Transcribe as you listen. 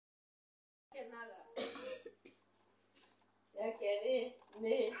Okay,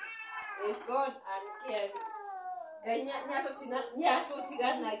 is God and caring. Nyato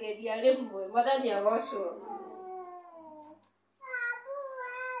tigana geria lemwe madani agosho.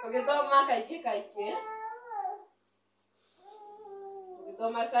 Tugithoma kaike.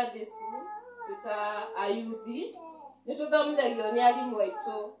 Tugithoma Sunday school tuta ayuthi. Nituthomithagio ni arimu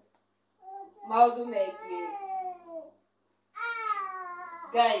aitu maundu megie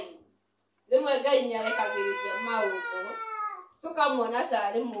Ngai. Rimwe Ngai ni arekagiriria maundu tukamwona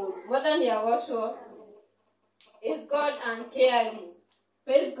tari mundu. Mwathani agocwo. Is God uncaring.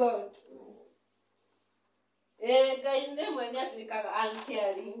 Praise God. Ngai rimwe ni atuikaga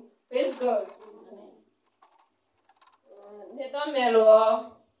uncaring. Praise God.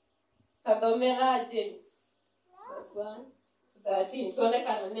 Nithomerwo kathomera James verse 1-13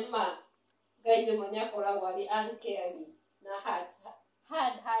 tuonekana ni ma Ngai rimwe ni akoragwo ari uncaring na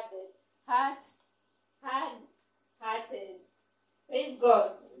hard-hearted. Praise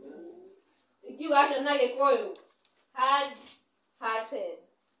God. Ikiwa acha na Gikuyu, hard-hearted.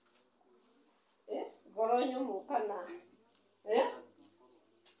 Goronyo mukana.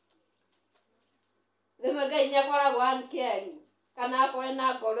 Rimwe Ngai ni akoragwo uncaring kana akore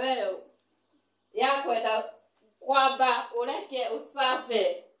na ngoro iyo ya kwenda kwamba ureke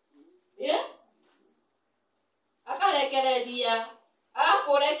usafe. Akarekereria,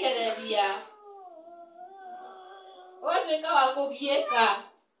 agakurekereria. Watuika wa kugieka.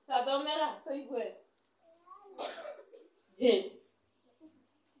 Tathomera tuigue. James.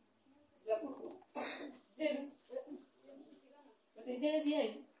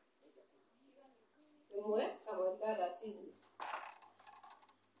 Utideria. Mwe kama ndada tini.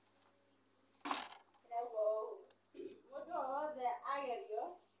 Mutu wothe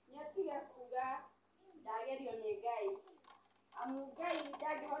agerio niatiga kuga ndagerio ni Ngai. Amu Ngai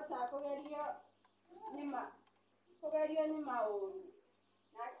ndangihota kugerio ni maũru.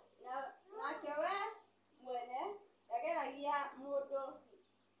 Nake we mwene ndageragia mũndũ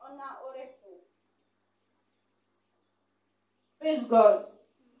ona ũrĩkũ. Praise God.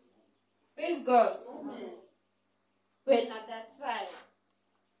 Praise God. Amen. When at that time,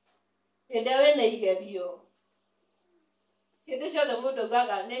 we na igerio. Kĩndũ ciothe mũndũ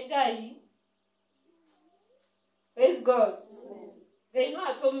augaga nĩ Ngai. Praise God. Amen. Ngai no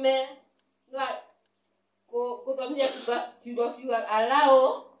atume kuthomia kiugo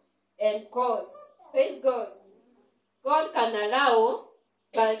allow and cause. Praise God. God can allow,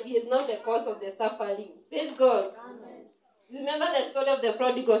 but He is not the cause of the suffering. Praise God. Amen. Remember the story of the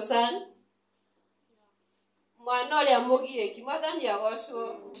prodigal son? Mwana ũrĩa mũgiĩki, Mwathani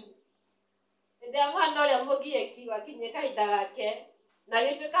agocwo. Rĩrĩa mwana ũrĩa mũgiĩki wakinyia kahinda gake, na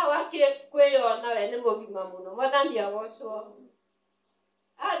gĩtuĩka wa kwĩyona we nĩ mũgima mũno. Mwathani agocwo.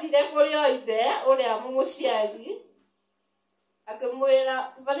 Athire kũrĩ ithe ũrĩa mũciari, akĩmwĩra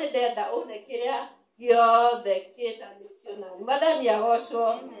baba nĩ ndenda une kĩrĩa gĩothe kĩtanĩtio nani. Mwathani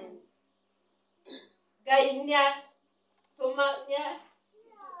agocwo. Ngai nĩ atũma he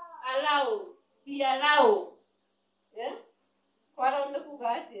allow. Kwara nĩ kuga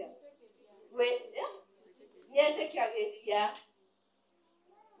atĩa? Nĩetĩkagĩria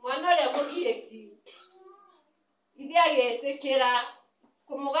mwana ũrĩa mũgiĩki ithe agĩtĩkĩra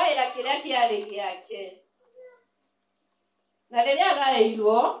kũmũgaĩra kĩrĩa kĩarĩ gĩake. Na rĩrĩa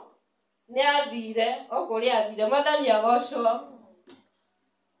agaĩirwo nĩ athire o kũrĩa athire. Mwathani agocwo.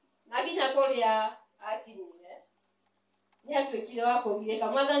 Na nginya kũrĩa akinyire nĩ atuĩkire wa kũgiĩka.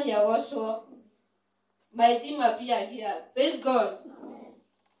 Mwathani agocwo. My theme appear here. Praise God.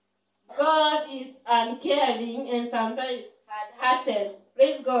 God is uncaring and sometimes hard-hearted.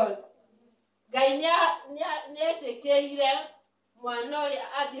 Praise God. Ngai nĩetĩkĩrire mwana ũrĩa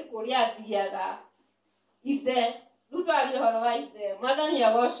athiĩ kũrĩa athiaga. Ithe, rĩu twaria ũhoro wa ithe. Mwathani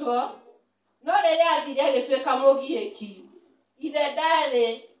agocwo. No rĩrĩa athire agĩtuĩka mũgiĩki, ithe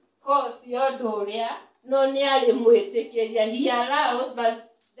ndarĩ cause ya ũndũ ũrĩa, no nĩ arĩ mwĩtĩkĩria. He allows, but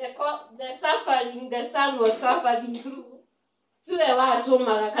the suffering the son was suffering through. Tuwe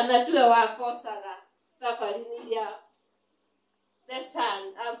watũmaga kana tuwe wakosaga suffering iria the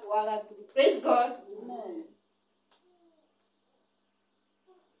son akuaga through. Praise God. Amen.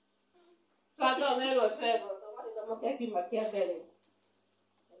 Twathomerwo twego tũgagĩthoma kĩa kĩma kĩa mbere.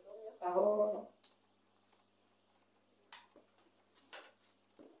 Kahora.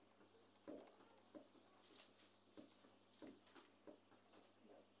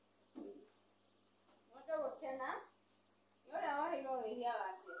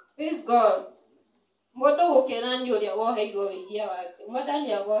 Praise God. Mũndũ gũkena nĩ ũrĩa woheirwo wĩhia wake.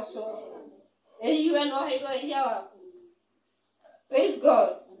 Mwathani agocwo. Iwe no woheirwo wĩhia waku. Praise God.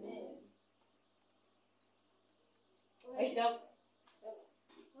 Aida.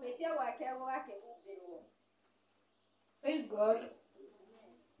 Praise God.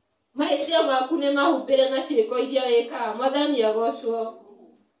 Mahĩtia maku nĩ mahumbĩre na ciĩko iria wĩkaga. Mwathani agocwo.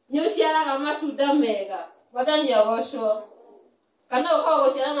 Nĩ ũciaraga matunda mega. Mwathani agocwo. Kana ũkorwo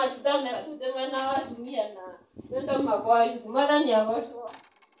gũciara matunda mega tuge mwena wa atumia na wendo makwa yuthi. Mwathani agocwo.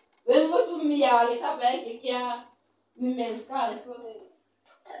 Wĩ mũtumia wa gĩtambaya gĩkĩ kĩa Women's Council.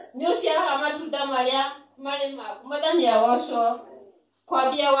 Nĩ ũciaraga matunda marĩa marĩ maku. Mwathani agocwo.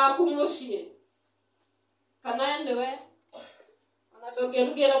 Kwambia waku mũciĩ. Kana nĩwe ona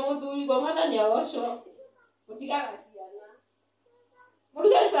ndũngĩrugĩra muthuri wa Mwathani agocwo. Gũtigaga ciana.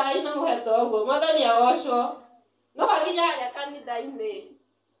 Mũruge cai na mũhe thoguo. Mwathani agocwo. No hakinya harĩa kanitha-inĩ.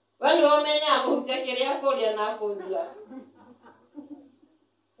 We nĩwe ũmenyaga kũhutia kĩrĩa kũrĩa na kũnyua.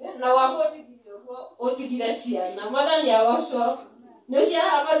 Na waku ũtigire ũguo ũtigire ciana. Mwathani agocwo. Nĩ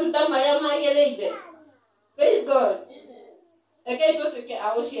ũciaraga matunda marĩa magĩrĩire. Praise God. Rekei tũtuĩke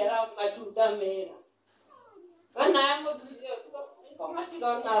a gũciara matunda mega. Wana mũthuri ũyũ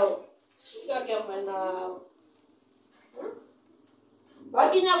matiga nao. Tucoke mwena wao.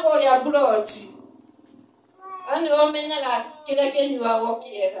 Wakinya kũrĩa buroti. Ani wamenyaga kĩrĩa kĩnyuagwo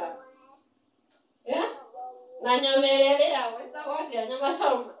kĩega. Na nyama ĩrĩa ĩrĩagwo ĩtagwo atĩa? Nyama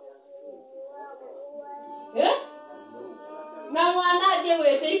choma. Na mwana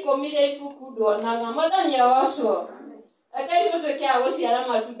angĩgwĩte 10 rĩa ibuku nduonaga. Mwathani agocwo. Rekei tũtuĩke a gũciara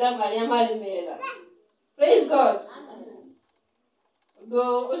matunda marĩa marĩ mega. Praise God. Ũndũ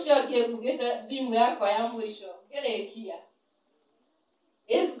ũcio ngĩrugĩte thimũ yakwa ya mũico ngĩrĩkia.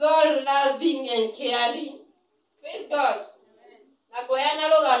 Is God loving and caring? Praise God. Na kũheana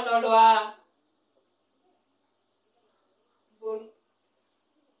rũgano rwa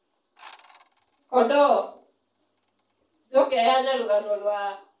kondoo. Tũkeheana rũgano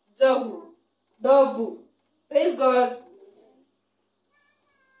rwa ndovu. Praise God.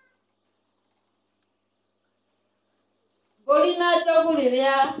 Mbũri na njogu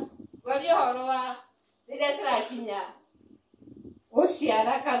rĩrĩa gwari ũhoro wa rĩrĩa cirakinya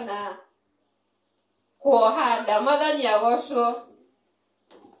gũciara kana kuoha nda. Mwathani agocwo.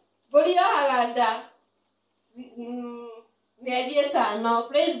 Mbũri yohaga nda mĩeri 5.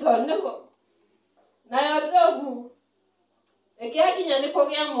 Praise God. Nĩguo. Nayo njogu ĩgĩakinya nĩ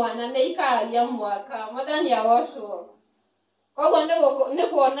kũgĩa mwana nĩ ikaragia mwaka. Mwathani agocwo. Koguo nĩ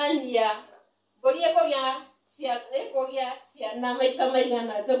kuonania mbũri ĩkũgĩa ciana maita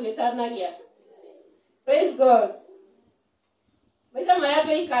maigana njogu ĩtanagĩa. Praise God. Maisha marĩa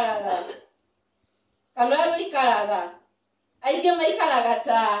tũikaraga kana tũikaraga aingĩ maikaraga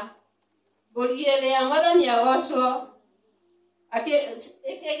ta mbũri ĩrĩa. Mwathani agocwo.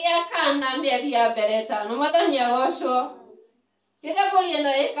 Ĩkĩgĩa kana mĩeri ya mbere 5. Mwathani agocwo. Kĩrĩa mbũri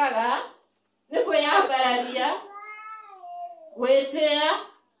ĩno ĩkaga nĩ kwĩyambararia, gwĩtĩĩa,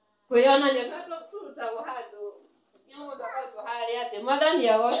 kwĩyonania. Tũrutagwo handũ nĩ mũndũ akautwo harĩa thĩ. Mwathani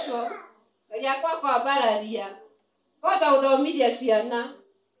agocwo. Ngai akwa kwambararia. Kota gũthomithia ciana.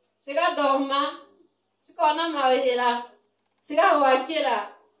 Cigathoma. Cikona mawĩra. Cigagwakĩra.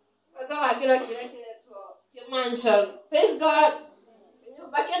 Gwakĩra kĩrĩa kĩretwo kĩmansion. Praise God.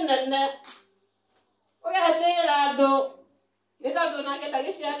 Nyũmba kĩnene. Ũgetĩĩra andũ. Nĩ tondũ nake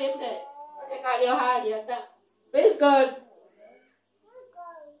ndagĩciarĩte. Gĩkarĩ o harĩa nda. Praise God.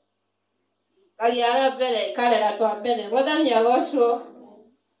 Ngai arĩa mbere karera twa mbere. Mwathani agocwo.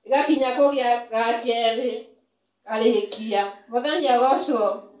 Igakinya kũgĩa ga kerĩ. Karĩkia. Mwathani agocwo.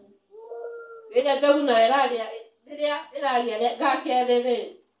 Rĩrĩa njogu nayo ĩragĩa ga kerĩ.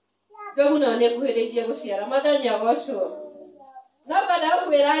 Njogu nayo nĩ ĩkuhĩrĩirie gũciara. Mwathani agocwo. No kwenda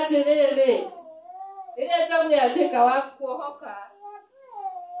gũkwĩra atĩrĩrĩ. Rĩrĩa njogu yatuĩka wa kuohoka.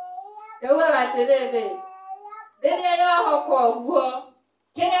 Yaugaga atĩrĩrĩ. Rĩrĩa yohoka ũguo.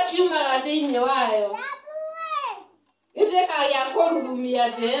 Kĩrĩa kiumaga thĩinĩ wayo. Gĩtuĩkaga gĩa kũrurumia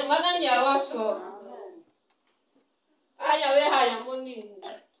thĩ. Mwathani agocwo. Harĩa wĩ harĩa mũnini.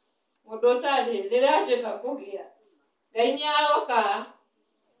 Mũndũ ũtarĩ rĩrĩa atuĩka kũgĩa. Ngai nĩ aroka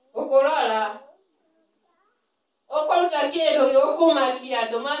gũkũrora. Ũkũruta kĩndũ gĩgũkũmakia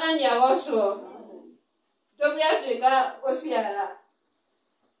andũ. Mwathani agocwo. Njogu yatuĩka gũciara.